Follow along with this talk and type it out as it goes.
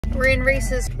We're in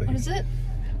Reese's, what is it?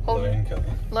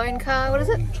 Loan car, what is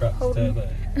it?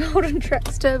 Holden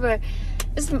Trax Turbo.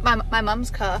 This is my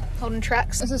mum's car, Holden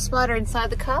Trax. There's a spider inside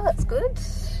the car, that's good.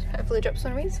 Hopefully it drops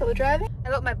on Reese while we're driving. I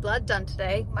got my blood done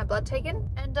today, my blood taken.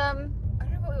 And I don't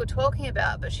know what we were talking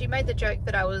about, but she made the joke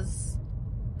that I was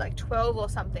like 12 or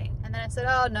something. And then I said,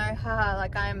 oh no, haha,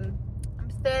 like I'm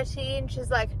 13. She's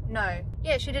like, no.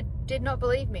 Yeah, she did not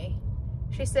believe me.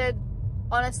 She said,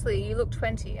 honestly, you look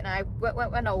 20. And I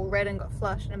went all red and got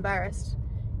flushed and embarrassed.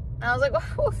 And I was like,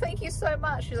 oh, thank you so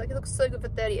much. She's like, you look so good for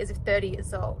 30, as if 30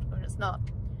 years old, when it's not.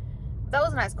 That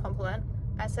was a nice compliment.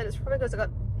 I said, it's probably because I got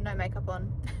no makeup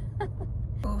on.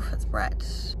 Oh, it's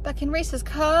bright. Back in Reese's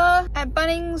car at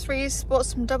Bunnings. Reese bought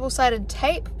some double-sided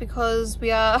tape because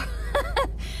we are...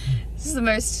 This is the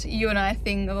most you and I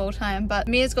thing of all time, but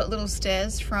Mia's got little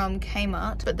stairs from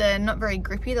Kmart, but they're not very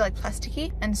grippy, they're like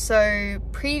plasticky. And so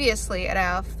previously at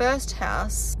our first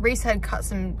house, Reese had cut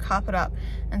some carpet up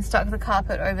and stuck the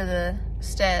carpet over the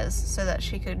stairs so that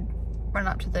she could run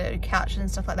up to the couches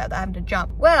and stuff like that without having to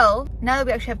jump. Well, now that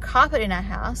we actually have carpet in our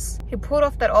house, he pulled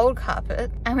off that old carpet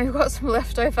and we've got some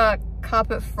leftover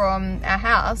carpet from our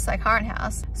house, our current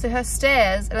house. So her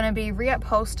stairs are going to be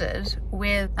reupholstered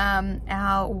with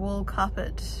our wall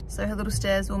carpet. So her little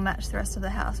stairs will match the rest of the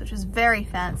house, which is very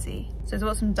fancy. So we've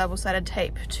got some double-sided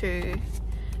tape to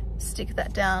stick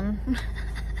that down.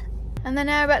 And then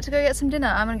now we're about to go get some dinner.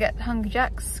 I'm going to get Hungry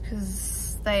Jack's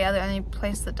because they are the only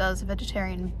place that does a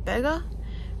vegetarian burger.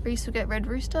 Reese will get Red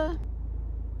Rooster.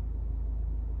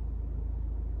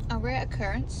 A rare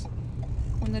occurrence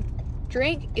when the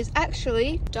drink is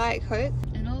actually Diet Coke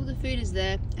and all the food is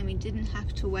there and we didn't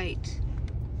have to wait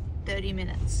 30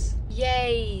 minutes.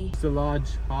 Yay! It's a large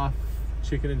half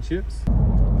chicken and chips.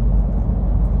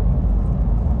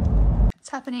 It's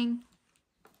happening.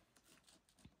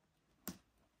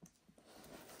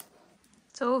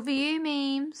 It's all for you,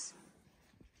 memes.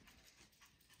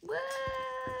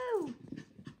 Woo!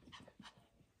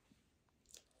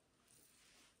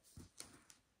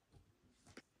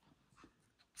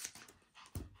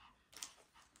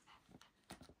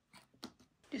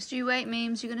 Just you wait,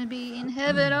 memes, you're gonna be in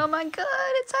heaven. Oh my god,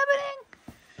 it's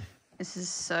happening! This is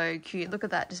so cute. Look at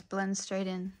that, just blends straight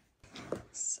in.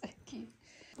 So cute.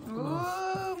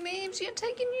 Oh, memes, you're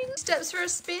taking your steps for a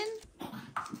spin.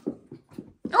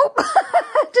 Oh,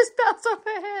 just bounced off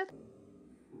her head.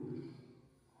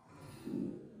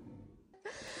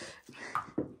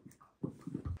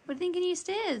 What do you think of your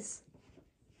stairs?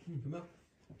 Come up.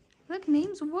 Look,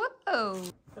 memes. Whoa.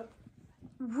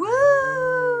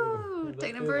 Whoa.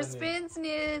 Taking them for a spin,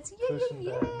 Snits.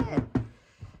 Yeah.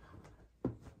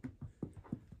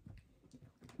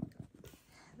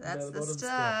 That's the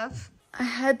stuff. I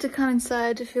had to come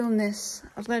inside to film this.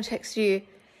 I was going to text you.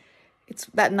 It's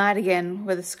that night again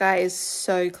where the sky is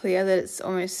so clear that it's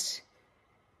almost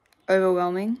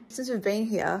overwhelming. Since we've been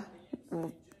here,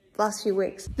 last few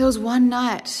weeks, there was one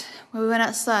night where we went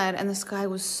outside and the sky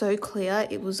was so clear,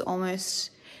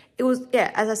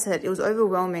 yeah, as I said, it was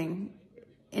overwhelming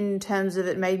in terms of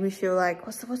it made me feel like,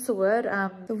 what's the word?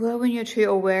 The word when you're too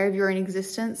aware of your own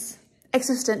existence?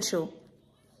 Existential.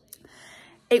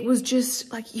 It was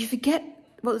just like, you forget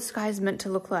what the sky is meant to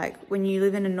look like when you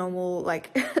live in a normal, like,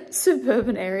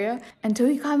 suburban area until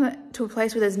you come to a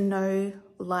place where there's no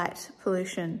light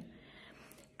pollution.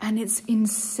 And it's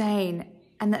insane.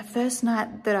 And that first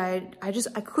night that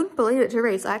I couldn't believe it to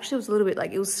Reese. I actually was a little bit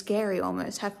like, it was scary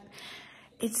almost.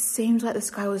 It seemed like the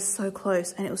sky was so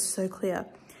close and it was so clear.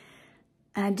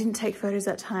 And I didn't take photos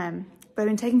that time, but I've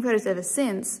been taking photos ever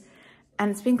since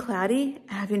and it's been cloudy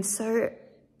and I've been so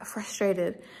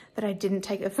frustrated that I didn't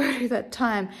take a photo that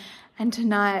time. And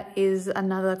tonight is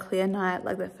another clear night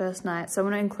like the first night. So I'm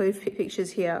gonna include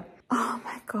pictures here. Oh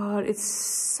my God, it's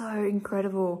so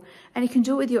incredible. And you can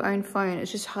do it with your own phone.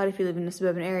 It's just hard if you live in a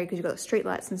suburban area because you've got street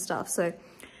lights and stuff. So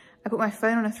I put my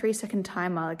phone on a 3-second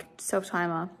timer, like self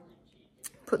timer,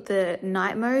 put the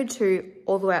night mode to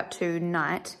all the way up to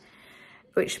night,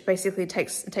 which basically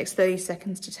takes 30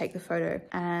 seconds to take the photo,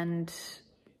 and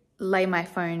lay my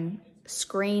phone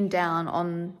screen down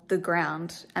on the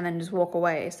ground and then just walk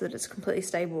away so that it's completely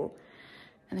stable.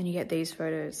 And then you get these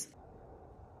photos.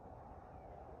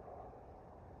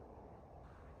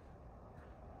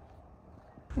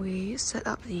 We set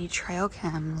up the trail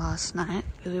cam last night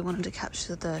because we wanted to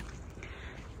capture the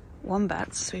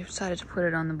wombats. We decided to put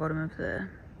it on the bottom of the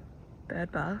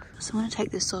bird bath. So I'm gonna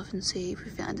take this off and see if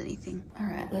we found anything. All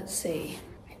right, let's see.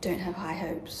 I don't have high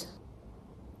hopes.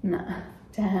 Nah,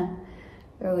 damn.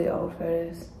 Early old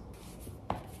photos.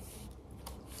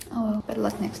 Oh well, better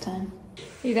luck next time.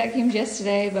 We vacuumed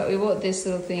yesterday, but we bought this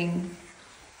little thing.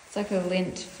 It's like a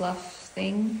lint fluff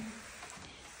thing.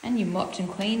 And you mopped and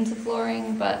cleaned the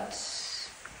flooring, but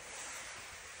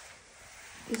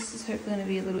this is hopefully going to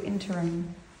be a little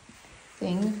interim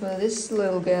thing for this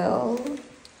little girl.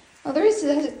 Oh, has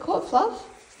it caught fluff?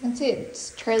 You can see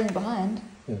it's trailing behind.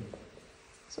 Yeah.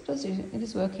 So it does do, it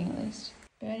is working at least.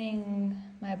 Burning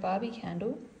my Barbie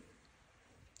candle.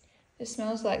 This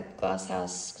smells like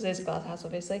Glasshouse, because there's a Glasshouse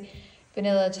obviously.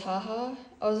 Vanilla Taha.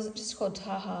 Oh, it's just called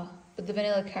Taha. But the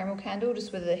vanilla caramel candle,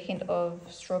 just with a hint of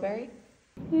strawberry.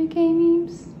 Okay,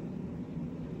 memes.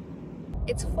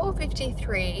 It's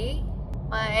 4:53.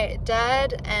 My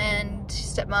dad and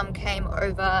stepmom came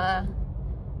over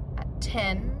at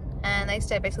 10 and they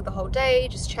stayed basically the whole day,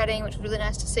 just chatting, which was really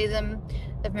nice to see them.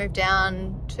 They've moved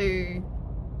down to,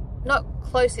 not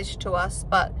close-ish to us,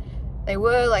 but they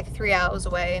were like 3 hours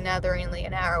away and now they're only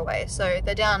an hour away. So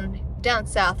they're down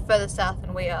south, further south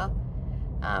than we are,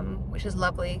 which is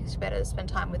lovely. It's better to spend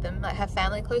time with them. Like, have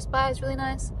family close by is really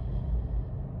nice.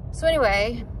 So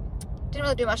anyway, didn't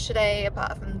really do much today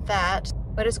apart from that.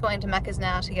 We're just going to Macca's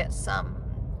now to get some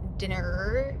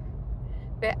dinner.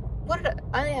 But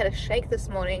I only had a shake this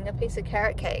morning, a piece of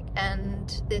carrot cake,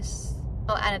 and this,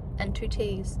 oh, and 2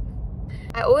 teas.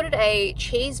 I ordered a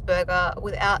cheeseburger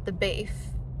without the beef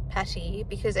patty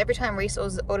because every time Reese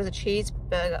orders a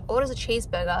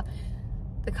cheeseburger,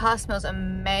 the car smells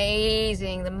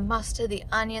amazing. The mustard, the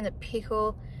onion, the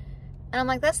pickle. And I'm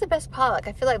like, that's the best part. Like,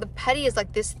 I feel like the patty is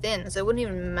like this thin, so it wouldn't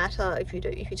even matter if you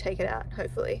take it out,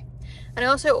 hopefully. And I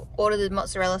also ordered the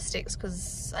mozzarella sticks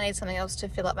because I need something else to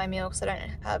fill up my meal because I don't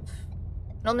have,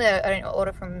 normally I don't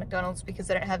order from McDonald's because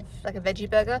they don't have like a veggie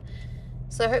burger.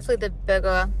 So hopefully the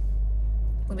burger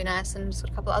will be nice and just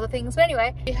a couple of other things. But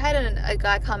anyway, we had a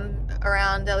guy come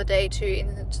around the other day to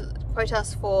quote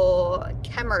us for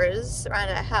cameras around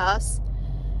our house.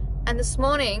 And this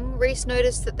morning, Reese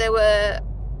noticed that there were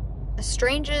a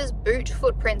stranger's boot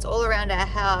footprints all around our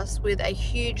house with a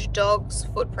huge dog's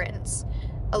footprints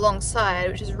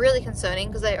alongside, which is really concerning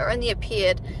because they only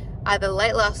appeared either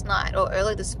late last night or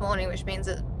early this morning, which means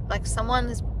that like someone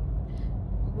has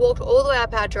walked all the way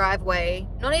up our driveway,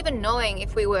 not even knowing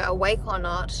if we were awake or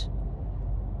not,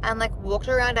 and like walked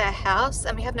around our house,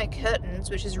 and we have no curtains,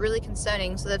 which is really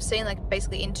concerning. So they've seen like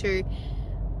basically into,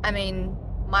 I mean,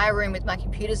 my room with my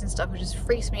computers and stuff, which just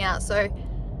freaks me out. So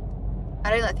I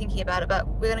don't like thinking about it, but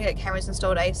we're gonna get cameras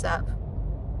installed ASAP.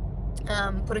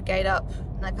 Put a gate up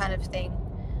and that kind of thing.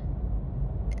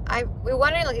 We're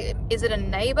wondering, like, is it a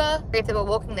neighbor or if they were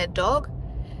walking their dog?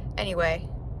 Anyway,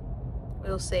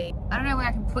 we'll see. I don't know where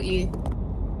I can put you.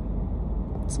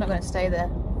 It's not gonna stay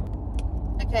there.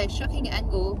 Okay, shocking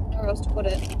angle, nowhere else to put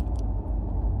it.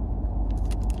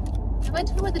 I went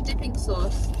to with the dipping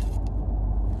sauce.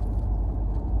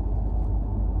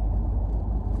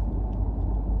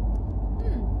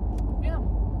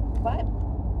 What?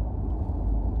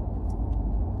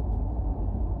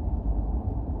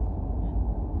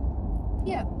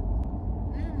 Yeah.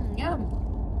 Yum.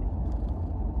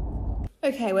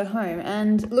 Okay, we're home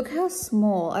and look how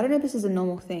small. I don't know if this is a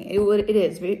normal thing. It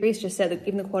is. Reese just said that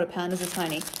even the quarter pounders are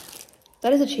tiny.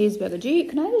 That is a cheeseburger.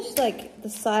 Can I just like the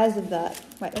size of that?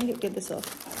 Wait, let me get this off.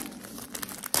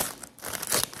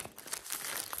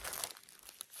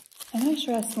 I'm not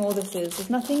sure how small this is.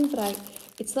 There's nothing, but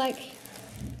it's like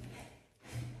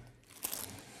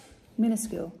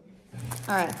minuscule.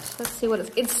 All right, let's see what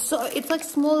it's like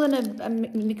smaller than a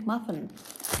McMuffin.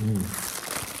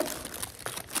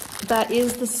 That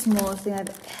is the smallest thing I've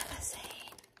ever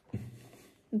seen.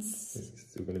 It's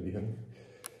still gonna be hungry.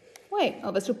 Wait,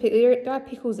 oh, but still there are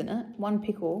pickles in it. One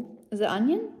pickle. Is it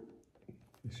onion?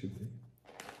 It should be.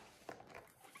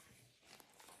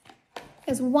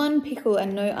 There's one pickle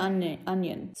and no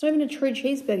onion. It's not even a true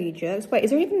cheeseburger, you jerks. Wait,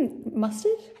 is there even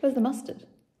mustard? Where's the mustard?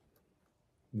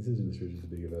 This is just a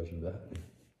bigger version of that.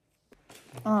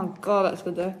 Oh god, that's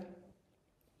good though.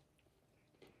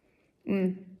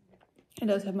 It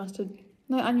does have mustard.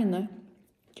 No onion though.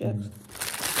 Jerks.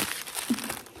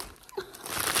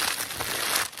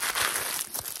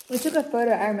 We took a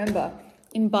photo, I remember,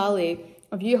 in Bali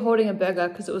of you holding a burger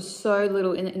because it was so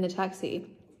little in the taxi.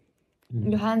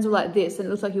 Your hands were like this and it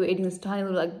looks like you were eating this tiny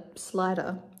little like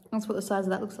slider. That's what the size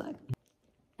of that looks like.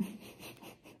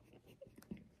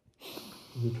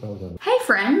 Hey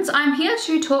friends, I'm here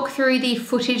to talk through the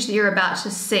footage that you're about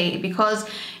to see because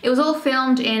it was all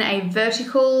filmed in a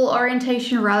vertical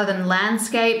orientation rather than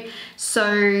landscape, so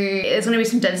there's going to be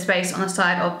some dead space on the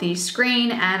side of the screen,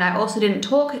 and I also didn't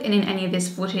talk in any of this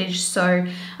footage, so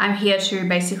I'm here to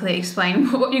basically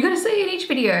explain what you're going to see in each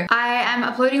video. I am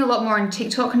uploading a lot more on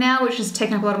TikTok now, which has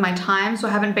taken up a lot of my time, so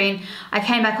I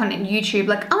came back on YouTube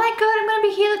like, oh my god, I'm going to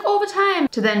gonna be here like all the time,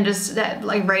 to then just that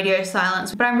like radio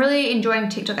silence. But I'm really enjoying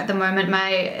TikTok at the moment. My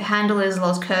handle is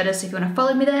Loz Curtis if you want to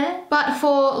follow me there. But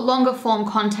for longer form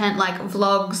content like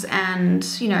vlogs and,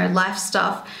 you know, life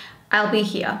stuff, I'll be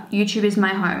here. YouTube is my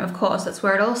home, of course. That's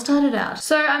where it all started out.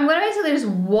 So I'm gonna basically just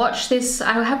watch this.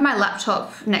 I have my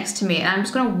laptop next to me and I'm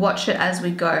just gonna watch it as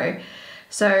we go.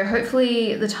 So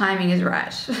hopefully the timing is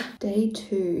right. Day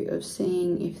 2 of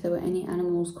seeing if there were any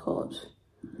animals caught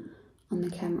on the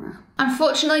camera.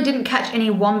 Unfortunately didn't catch any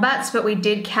wombats, but we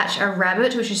did catch a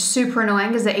rabbit, which is super annoying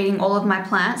because they're eating all of my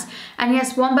plants. And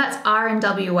yes, wombats are in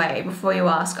WA, before you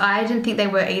ask. I didn't think they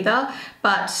were either,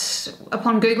 but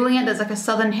upon Googling it, there's like a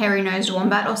southern hairy-nosed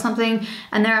wombat or something,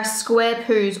 and there are square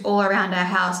poos all around our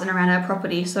house and around our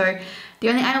property. So the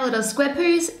only animal that does square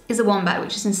poos is a wombat,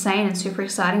 which is insane and super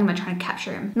exciting, and we're trying to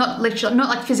capture him. Not literally, not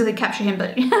like physically capture him,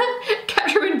 but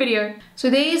capture him in video. So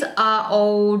these are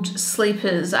old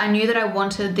sleepers. I knew that I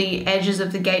wanted the edges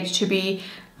of the gate to be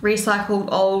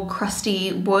recycled old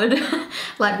crusty wood,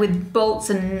 like with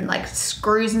bolts and like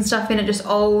screws and stuff in it, just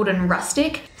old and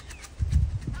rustic.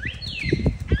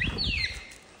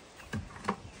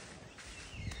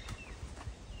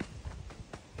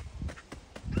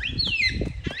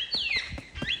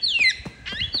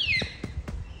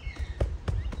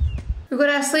 We've got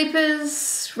our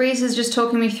sleepers. Reese is just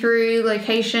talking me through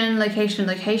location, location,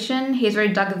 location. He's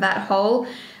already dug that hole.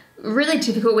 Really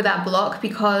difficult with our block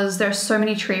because there are so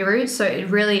many tree roots, so it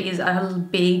really is a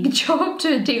big job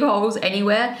to dig holes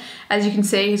anywhere. As you can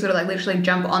see, he's got to like literally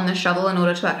jump on the shovel in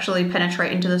order to actually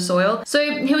penetrate into the soil.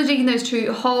 So he was digging those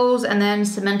 2 holes and then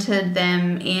cemented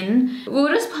them in. We were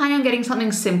just planning on getting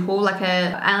something simple like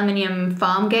a aluminium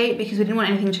farm gate because we didn't want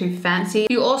anything too fancy.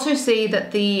 You also see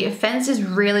that the fence is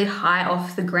really high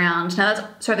off the ground. Now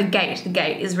that's, sorry, the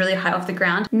gate is really high off the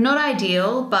ground. Not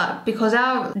ideal, but because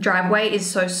our driveway is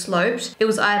so sloped, it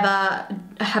was either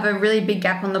have a really big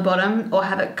gap on the bottom or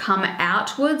have it come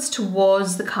outwards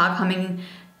towards the car coming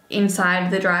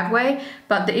inside the driveway.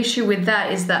 But the issue with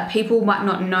that is that people might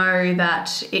not know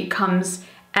that it comes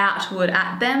outward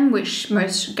at them, which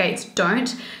most gates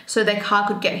don't, so their car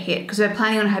could get hit because we're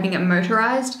planning on having it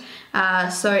motorized.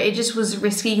 So it just was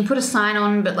risky. You can put a sign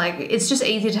on, but like it's just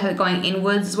easier to have it going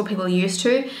inwards, is what people are used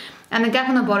to. And the gap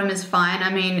on the bottom is fine.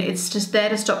 I mean, it's just there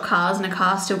to stop cars, and a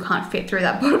car still can't fit through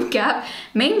that bottom gap.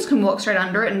 Memes can walk straight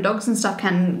under it, and dogs and stuff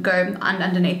can go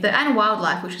underneath it, and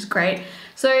wildlife, which is great.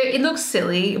 So it looks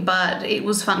silly, but it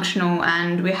was functional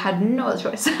and we had no other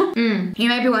choice. You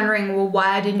may be wondering, well,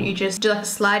 why didn't you just do like a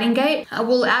sliding gate?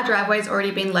 Well, our driveway's already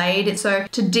been laid. So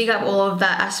to dig up all of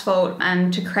that asphalt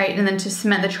and to create, and then to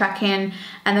cement the track in,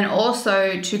 and then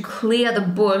also to clear the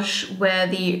bush where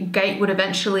the gate would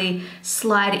eventually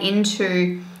slide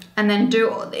into, and then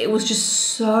it was just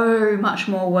so much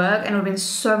more work and it would have been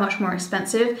so much more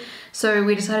expensive. So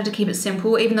we decided to keep it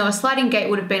simple, even though a sliding gate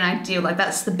would have been ideal. Like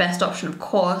that's the best option, of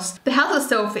course. The house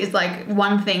itself is like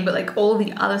one thing, but like all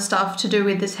the other stuff to do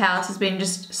with this house has been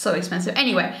just so expensive.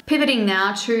 Anyway, pivoting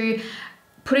now to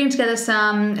putting together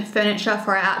some furniture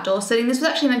for our outdoor setting. This was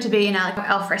actually meant to be in our like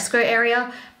alfresco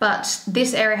area, but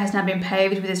this area has now been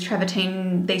paved with these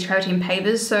travertine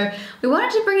pavers. So we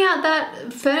wanted to bring out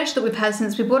that furniture that we've had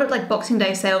since we bought it like Boxing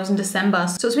Day sales in December.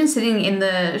 So it's been sitting in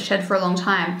the shed for a long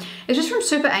time. It's just from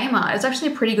Super Amart. It's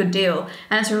actually a pretty good deal,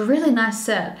 and it's a really nice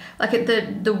set. Like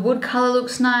the wood color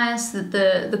looks nice.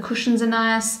 The cushions are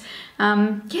nice.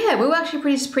 Yeah, we were actually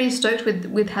pretty stoked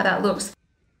with how that looks.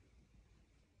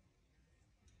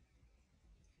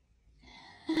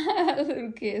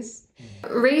 Little kiss.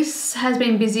 Reese has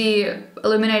been busy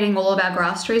illuminating all of our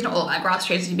grass trees. Not all of our grass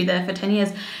trees, he'd be there for 10 years.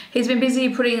 He's been busy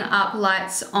putting up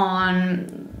lights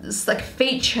on this, like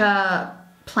feature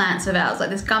plants of ours, like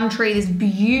this gum tree, this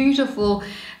beautiful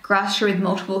grass tree with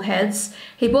multiple heads.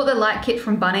 He bought the light kit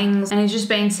from Bunnings and he's just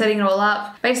been setting it all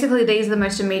up. Basically, these are the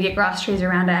most immediate grass trees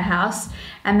around our house.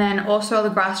 And then also all the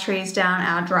grass trees down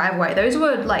our driveway. Those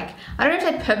were like, I don't know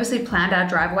if they purposely planned our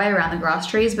driveway around the grass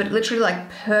trees, but literally like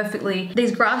perfectly,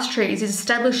 these grass trees, these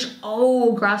established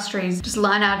old grass trees, just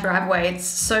line our driveway. It's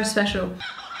so special.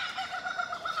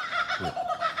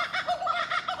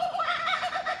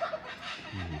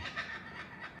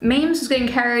 Memes was getting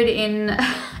carried in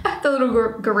the little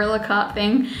gorilla cart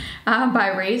thing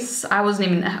by Reese. I wasn't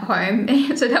even at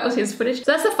home, so that was his footage.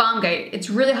 So that's the farm gate. It's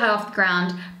really high off the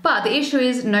ground, but the issue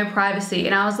is no privacy.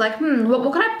 And I was like,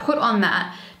 what can I put on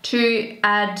that to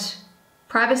add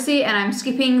privacy? And I'm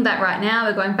skipping that right now.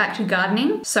 We're going back to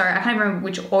gardening. Sorry, I can't remember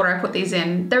which order I put these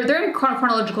in. They're in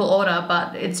chronological order,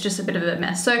 but it's just a bit of a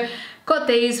mess. So got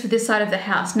these for this side of the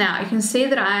house. Now you can see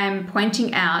that I'm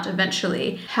pointing out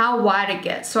eventually how wide it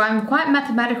gets. So I'm quite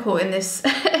mathematical in this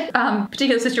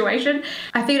particular situation.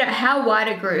 I figured out how wide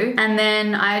it grew, and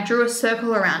then I drew a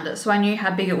circle around it so I knew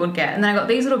how big it would get. And then I got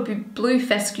these little blue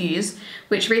fescues,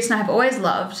 which Reese and I have always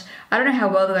loved. I don't know how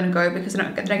well they're going to go because they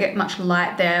don't get much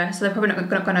light there, so they're probably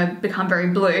not going to become very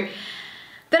blue.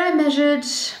 Then I measured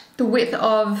the width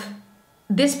of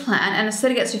this plant and I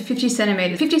said it gets to 50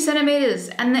 centimeters. 50 centimeters,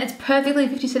 and it's perfectly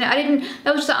 50 centimeters.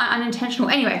 That was just unintentional.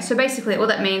 Anyway, so basically all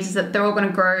that means is that they're all going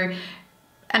to grow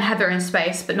and have their own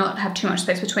space, but not have too much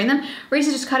space between them. Reese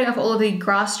is just cutting off all of the dead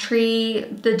grass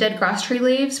tree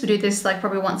leaves. We do this like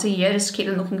probably once a year just to keep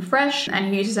them looking fresh,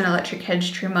 and he uses an electric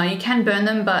hedge trimmer. You can burn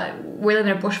them, but we live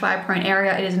in a bushfire prone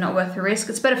area. It is not worth the risk.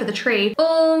 It's better for the tree.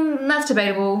 That's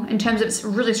debatable in terms of it's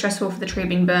really stressful for the tree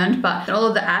being burned, but all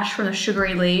of the ash from the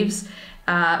sugary leaves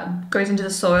goes into the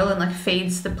soil and like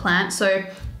feeds the plant. So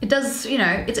it does, you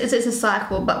know, it's a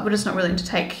cycle, but we're just not willing to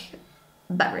take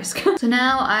that risk. So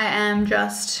now I am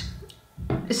just,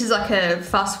 this is like a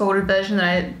fast forwarded version that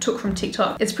I took from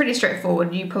TikTok. It's pretty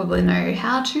straightforward. You probably know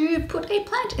how to put a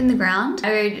plant in the ground.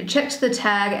 I checked the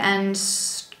tag and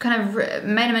kind of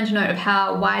made a mental note of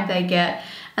how wide they get,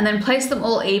 and then placed them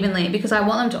all evenly because I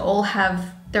want them to all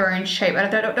have their own shape. I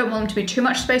don't want them to be too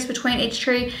much space between each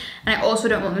tree, and I also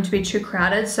don't want them to be too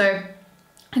crowded. So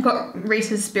I got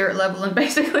Reese's spirit level and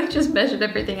basically just measured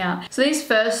everything out. So these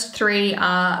first three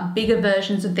are bigger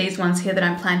versions of these ones here that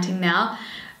I'm planting now.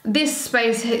 This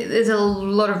space, there's a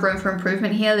lot of room for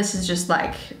improvement here. This is just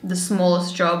like the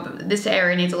smallest job. This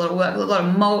area needs a lot of work, a lot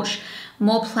of mulch,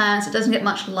 more plants. It doesn't get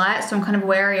much light, so I'm kind of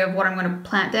wary of what I'm going to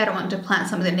plant there. I don't want to plant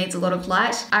something that needs a lot of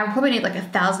light. I probably need like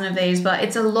 1,000 of these, but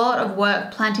it's a lot of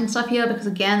work planting stuff here because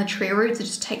again, the tree roots, it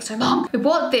just takes so long. We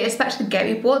bought this, back to the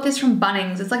gate, we bought this from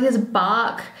Bunnings. It's like this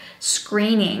bark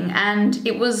screening, and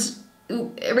it was,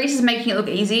 Reese is making it look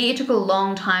easy. It took a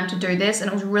long time to do this, and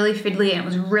it was really fiddly and it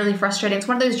was really frustrating. It's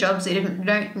one of those jobs that you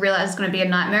don't realize is going to be a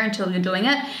nightmare until you're doing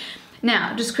it.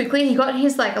 Now, just quickly, he got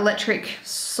his like electric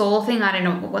saw thing, I don't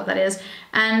know what that is,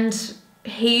 and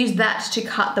he used that to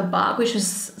cut the bark, which was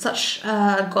such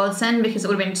a godsend because it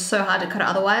would have been so hard to cut it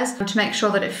otherwise, to make sure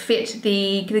that it fit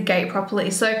the gate properly.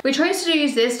 So we chose to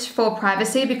use this for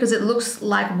privacy because it looks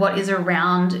like what is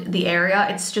around the area.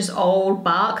 It's just old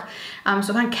bark, so it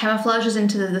kind of camouflages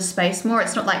into the space more.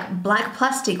 It's not like black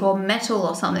plastic or metal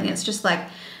or something. It's just like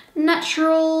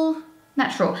natural.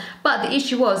 But the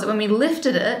issue was that when we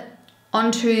lifted it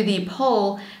onto the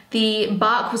pole, the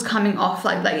bark was coming off,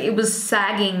 like it was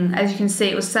sagging. As you can see,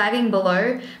 it was sagging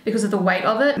below because of the weight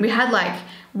of it. We had like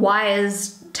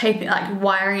wires taping, like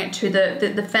wiring it to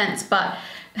the fence, but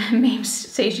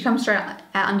see, she comes straight out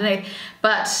underneath,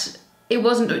 but it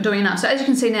wasn't doing enough. So as you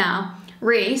can see now,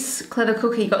 Reese, clever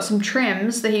cookie, got some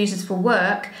trims that he uses for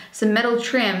work, some metal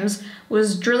trims,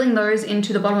 was drilling those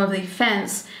into the bottom of the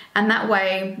fence, and that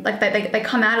way, like they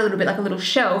come out a little bit like a little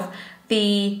shelf.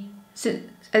 So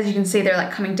as you can see, they're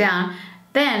like coming down.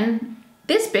 Then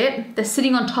this bit, they're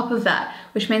sitting on top of that,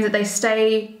 which means that they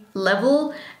stay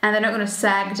level and they're not going to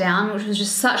sag down, which was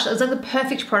just it was like the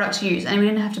perfect product to use, and we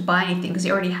didn't have to buy anything because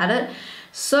he already had it.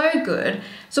 So good.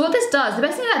 So what this does, the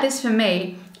best thing about this for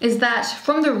me is that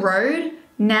from the road,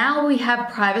 now we have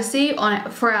privacy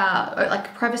for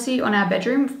our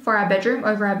bedroom,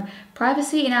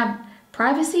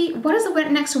 privacy? What is the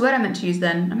next word I meant to use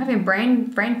then? I'm having a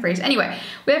brain freeze. Anyway,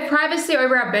 we have privacy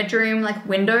over our bedroom, like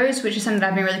windows, which is something that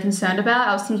I've been really concerned about.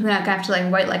 I was thinking that I'm gonna have to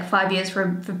like wait like 5 years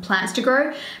for plants to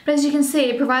grow. But as you can see,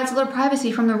 it provides a lot of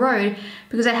privacy from the road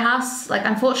because our house, like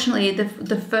unfortunately,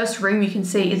 the first room you can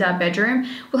see is our bedroom.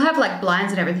 We'll have like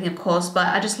blinds and everything, of course, but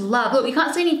I just love, look, you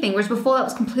can't see anything, whereas before that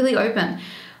was completely open.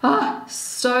 Oh,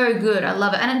 so good. I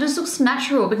love it. And it just looks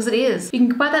natural because it is. You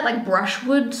can buy that like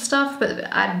brushwood stuff,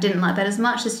 but I didn't like that as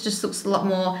much. This just looks a lot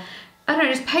more, I don't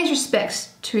know, just pays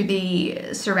respect to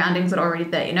the surroundings that are already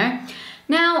there, you know?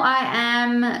 Now I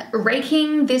am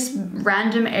raking this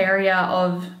random area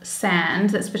of sand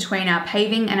that's between our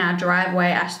paving and our driveway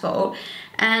asphalt,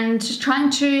 and just trying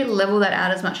to level that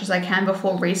out as much as I can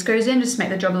before Reese goes in, just to make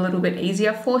the job a little bit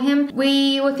easier for him.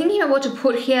 We were thinking about what to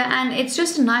put here, and it's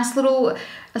just a nice little,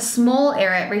 a small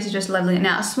area. Reese is just leveling it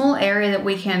now. A small area that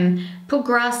we can put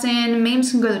grass in.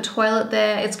 Memes can go to the toilet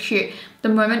there. It's cute. The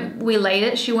moment we laid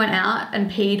it, she went out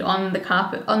and peed on the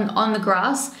carpet, on the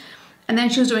grass, and then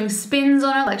she was doing spins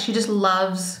on it. Like, she just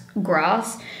loves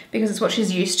grass because it's what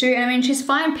she's used to. And I mean, she's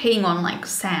fine peeing on like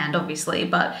sand, obviously,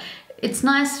 but it's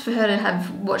nice for her to have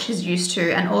what she's used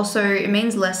to, and also it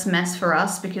means less mess for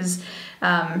us because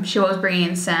she was bringing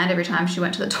in sand every time she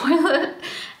went to the toilet,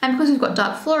 And because we've got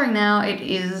dark flooring now, it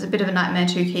is a bit of a nightmare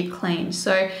to keep clean.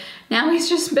 So now he's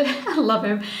just, I love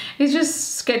him, he's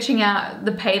just sketching out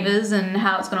the pavers and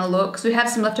how it's gonna look. So we have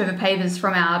some leftover pavers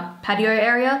from our patio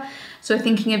area. So we're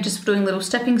thinking of just doing little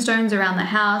stepping stones around the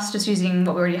house, just using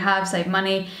what we already have, save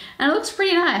money. And it looks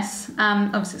pretty nice.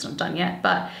 Obviously it's not done yet,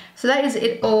 but so that is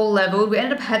it all leveled. We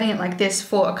ended up having it like this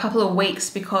for a couple of weeks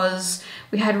because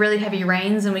we had really heavy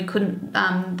rains and we couldn't,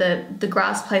 the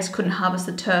grass place couldn't harvest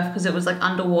the turf because it was like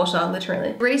underwater,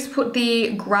 literally. Reese put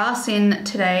the grass in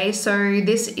today. So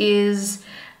this is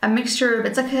a mixture of,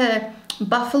 it's like a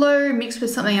buffalo mixed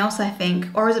with something else, I think,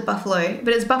 or is it buffalo?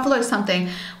 But it's buffalo something.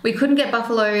 We couldn't get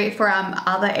buffalo for our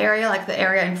other area, like the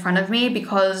area in front of me,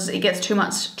 because it gets too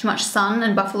much sun,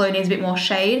 and buffalo needs a bit more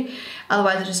shade.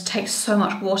 Otherwise it just takes so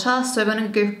much water. So we're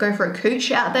gonna go for a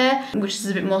cooch out there, which is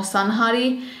a bit more sun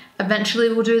hardy. Eventually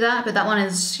we'll do that, but that one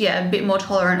is, yeah, a bit more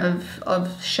tolerant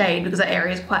of shade because that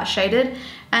area is quite shaded.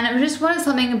 And it just wanted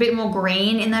something a bit more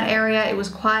green in that area. It was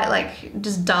quite like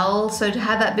just dull, so to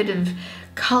have that bit of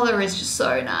color is just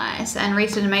so nice. And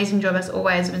Reese did an amazing job as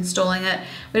always of installing it.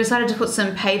 We decided to put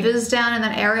some pavers down in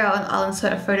that area. I'll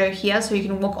insert a photo here so you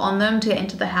can walk on them to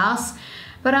enter the house.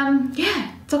 But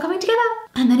yeah, it's all coming together.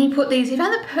 And then he found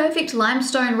the perfect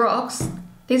limestone rocks.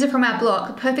 These are from our block,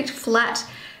 the perfect flat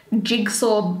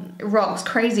jigsaw rocks,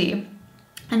 crazy.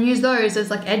 And use those as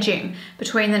like edging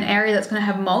between an area that's gonna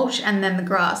have mulch and then the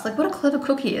grass. Like what a clever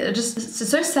cookie. It's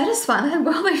so satisfying, how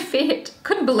well they fit.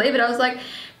 Couldn't believe it. I was like,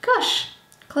 gosh,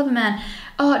 clever man.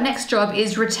 Oh, next job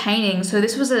is retaining. So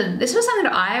this was something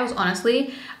that I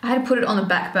had to put it on the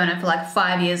back burner for like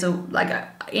 5 years, or like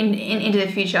into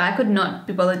the future. I could not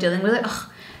be bothered dealing with it.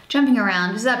 Ugh, jumping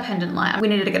around. This is our pendant light. We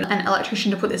needed to get an electrician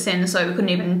to put this in, so we couldn't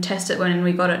even test it when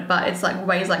we got it, but it's like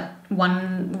weighs like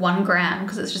one gram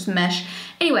because it's just mesh.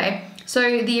 Anyway,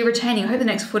 so the retaining, I hope the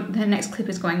next clip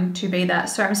is going to be that.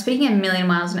 So I'm speaking a million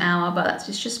miles an hour, but that's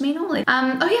just me normally. Oh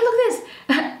yeah, look at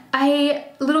this. A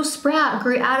little sprout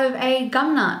grew out of a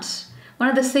gum nut. One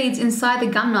of the seeds inside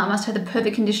the gum nut must have the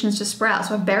perfect conditions to sprout,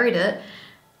 so I buried it.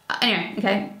 Anyway,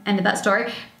 okay, end of that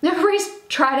story. Now Reese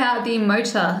tried out the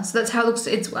motor, so that's how it looks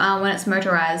when it's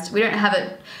motorized. We don't have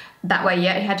it that way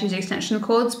yet. He had to use extension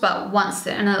cords, but once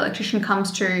an electrician comes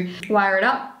to wire it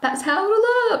up, that's how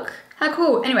it'll look. How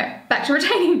cool. Anyway, back to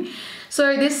retaining.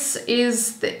 So this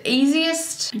is the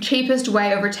easiest, cheapest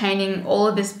way of retaining all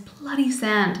of this bloody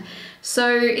sand.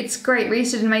 So it's great.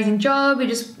 Reese did an amazing job.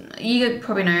 You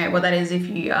probably know what that is if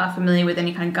you are familiar with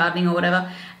any kind of gardening or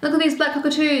whatever. Look at these black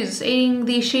cockatoos eating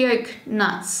the she oak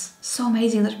nuts. So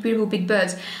amazing, those beautiful big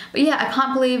birds. But yeah, I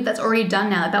can't believe that's already done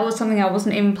now. That was something I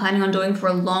wasn't even planning on doing for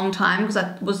a long time because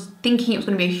I was thinking it was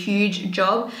gonna be a huge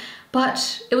job.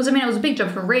 But it was a big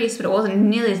job for Reese, but it wasn't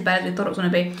nearly as bad as we thought it was gonna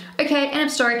be. Okay, end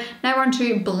of story. Now we're on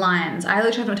to blinds. I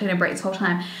literally haven't taken a break this whole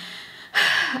time.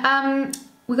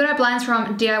 We got our blinds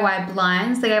from DIY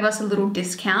Blinds. They gave us a little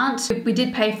discount. We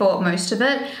did pay for most of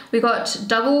it. We got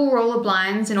double roller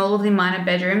blinds in all of the minor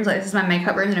bedrooms. Like this is my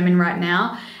makeup room that I'm in right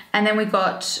now. And then we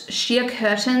got sheer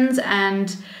curtains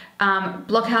and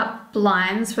block-out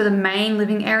blinds for the main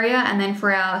living area. And then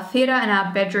for our theater and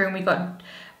our bedroom, we got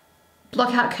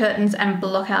block-out curtains and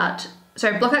block-out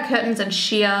curtains and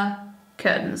sheer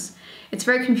curtains. It's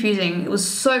very confusing. It was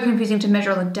so confusing to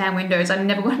measure all the damn windows. I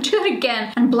never want to do that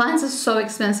again. And blinds are so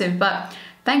expensive, but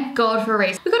thank God for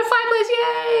Reese. We got a fireplace,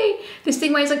 yay! This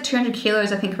thing weighs like 200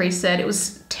 kilos, I think Reese said. It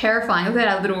was terrifying. Look at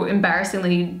our little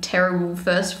embarrassingly terrible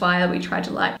first fire we tried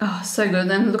to light. Oh, so good.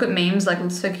 Then look at memes like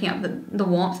soaking up the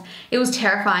warmth. It was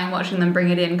terrifying watching them bring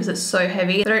it in because it's so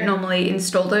heavy. They don't normally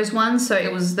install those ones, so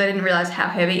they didn't realize how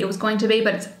heavy it was going to be,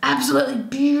 but it's absolutely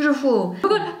beautiful. Oh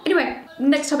God, anyway,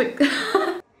 next topic.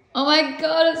 Oh my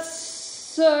God, it's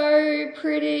so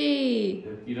pretty.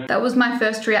 That was my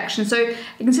first reaction. So you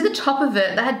can see the top of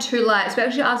it, they had two lights. We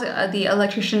actually asked the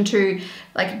electrician to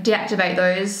like deactivate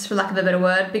those, for lack of a better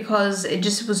word, because it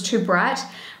just was too bright.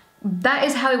 That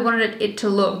is how we wanted it to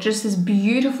look, just this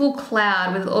beautiful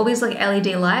cloud with all these like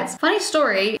LED lights. Funny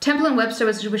story, Temple & Webster,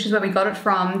 which is where we got it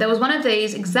from, there was one of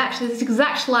these, this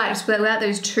exact light, just without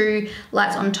those two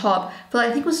lights on top, for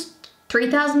like, I think it was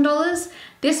 $3,000.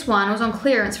 This one was on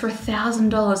clearance for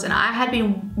 $1,000 and I had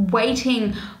been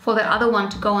waiting for that other one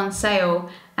to go on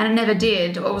sale and it never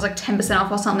did, or it was like 10%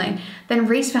 off or something. Then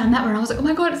Reese found that one and I was like, oh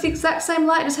my God, it's the exact same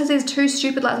light, it just has these two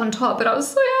stupid lights on top, but I was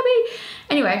so happy.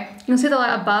 Anyway, you can see the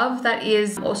light above, that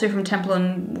is also from Temple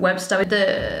 & Webster. With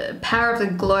the power of the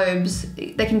globes,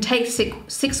 they can take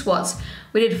 6 watts.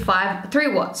 We did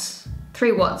 3 watts,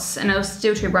 and it was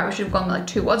still too bright. We should have gone with like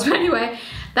 2 watts, but anyway,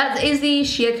 that is the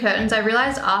sheer curtains. I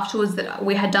realized afterwards that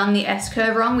we had done the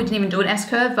S-curve wrong. We didn't even do an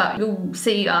S-curve, but you'll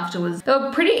see afterwards. They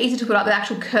were pretty easy to put up, the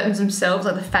actual curtains themselves,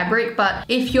 like the fabric. But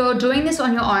if you're doing this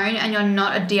on your own and you're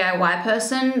not a DIY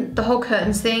person, the whole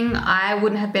curtains thing, I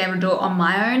wouldn't have been able to do it on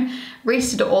my own.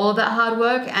 Reese did all of that hard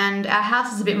work, and our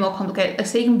house is a bit more complicated. Like,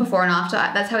 seeing before and after,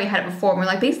 that's how we had it before, and we're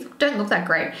like, these don't look that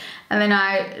great. And then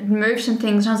I moved some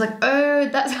things and I was like, oh,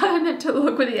 that's how I meant to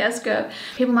look with the S-curve.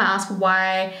 People might ask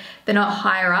why they're not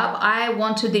higher up. I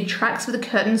wanted the tracks for the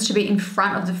curtains to be in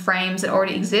front of the frames that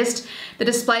already exist. The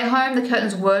display home, the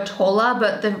curtains were taller,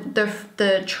 but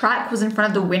the track was in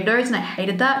front of the windows, and I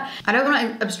hated that. I don't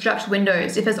want to obstruct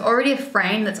windows. If there's already a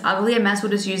frame that's ugly, I might as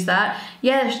well just use that.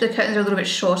 Yeah, the curtains are a little bit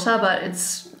shorter, but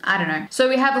it's, I don't know. So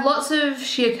we have lots of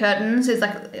sheer curtains. It's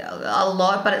like a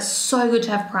lot, but it's so good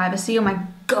to have privacy. Oh my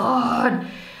God.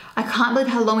 I can't believe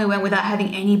how long we went without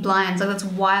having any blinds. Like, that's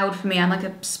wild for me. I'm like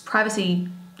a privacy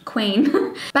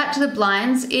queen. Back to the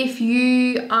blinds. If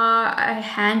you are a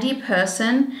handy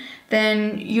person,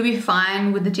 then you'll be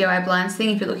fine with the DIY blinds thing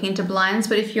if you're looking into blinds.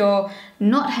 But if you're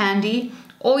not handy,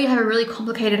 or you have a really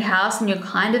complicated house and you're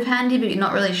kind of handy but you're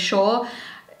not really sure,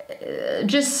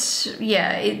 just,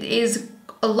 yeah, it is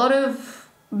a lot of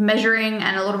measuring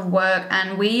and a lot of work,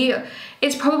 and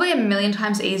it's probably a million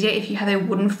times easier if you have a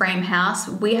wooden frame house.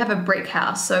 We have a brick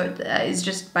house, so it is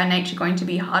just by nature going to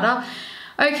be harder.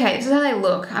 Okay, this is how they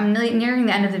look. I'm nearing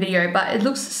the end of the video, but it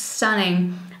looks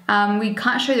stunning. We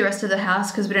can't show you the rest of the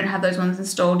house because we don't have those ones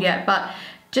installed yet, but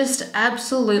just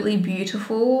absolutely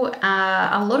beautiful.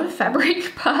 A lot of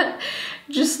fabric, but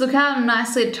just look how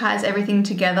nicely it ties everything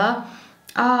together.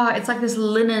 It's like this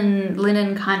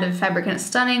linen kind of fabric, and it's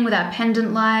stunning with our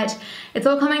pendant light. It's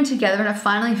all coming together, and it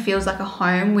finally feels like a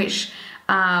home, which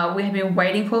we have been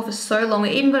waiting for so long. We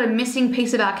even got a missing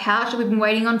piece of our couch that we've been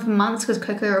waiting on for months because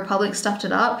Coco Republic stuffed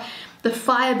it up. The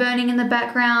fire burning in the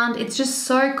background. It's just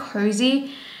so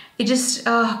cozy. It just,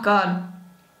 oh God.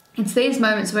 It's these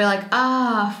moments where you're like,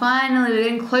 finally we're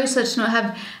getting closer to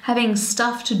not having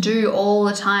stuff to do all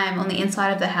the time on the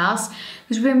inside of the house.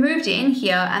 Because we moved in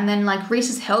here, and then like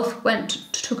Reese's health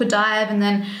took a dive, and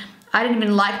then I didn't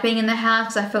even like being in the house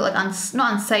because I felt like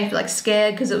not unsafe, but like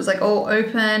scared because it was like all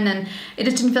open, and it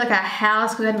just didn't feel like our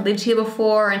house because we hadn't lived here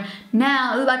before. And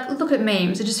now, like, look at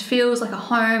Memes. It just feels like a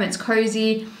home. It's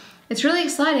cozy. It's really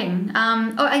exciting.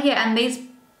 And these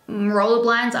roller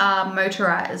blinds are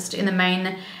motorized in the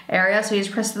main area, so you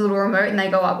just press the little remote and they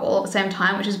go up all at the same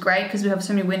time, which is great because we have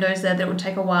so many windows there that it would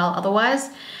take a while otherwise.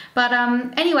 But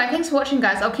anyway, thanks for watching,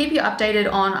 guys. I'll keep you updated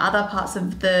on other parts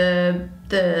of the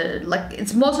like,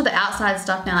 it's more to the outside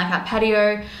stuff now, like our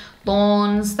patio,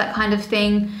 lawns, that kind of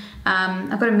thing.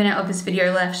 I've got a minute of this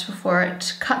video left before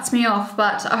it cuts me off,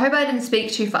 but I hope I didn't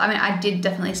speak too fast. I mean, I did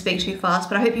definitely speak too fast,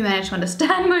 but I hope you managed to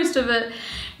understand most of it.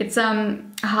 It's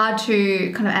hard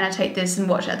to kind of annotate this and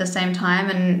watch it at the same time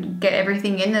and get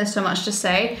everything in. There's so much to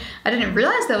say. I didn't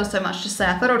realize there was so much to say.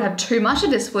 I thought I would have too much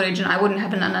of this footage and I wouldn't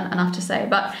have enough to say,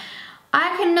 but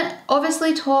I can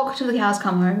obviously talk till the cows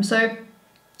come home. So,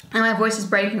 and my voice is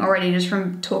breaking already just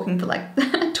from talking for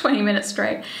like 20 minutes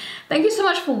straight. Thank you so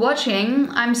much for watching.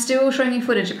 I'm still showing you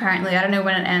footage apparently. I don't know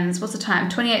when it ends. What's the time?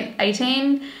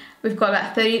 28:18. We've got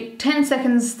about 15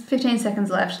 seconds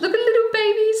left. Look at little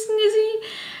baby Snizzy.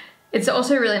 It's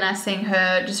also really nice seeing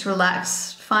her just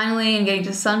relax finally and getting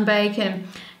to sunbake, and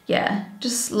yeah,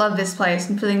 just love this place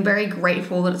and feeling very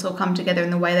grateful that it's all come together in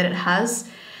the way that it has.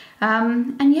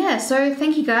 And yeah, so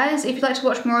thank you guys. If you'd like to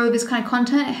watch more of this kind of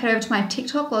content, head over to my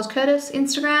TikTok, Loz Curtis,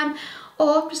 Instagram,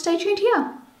 or just stay tuned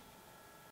here.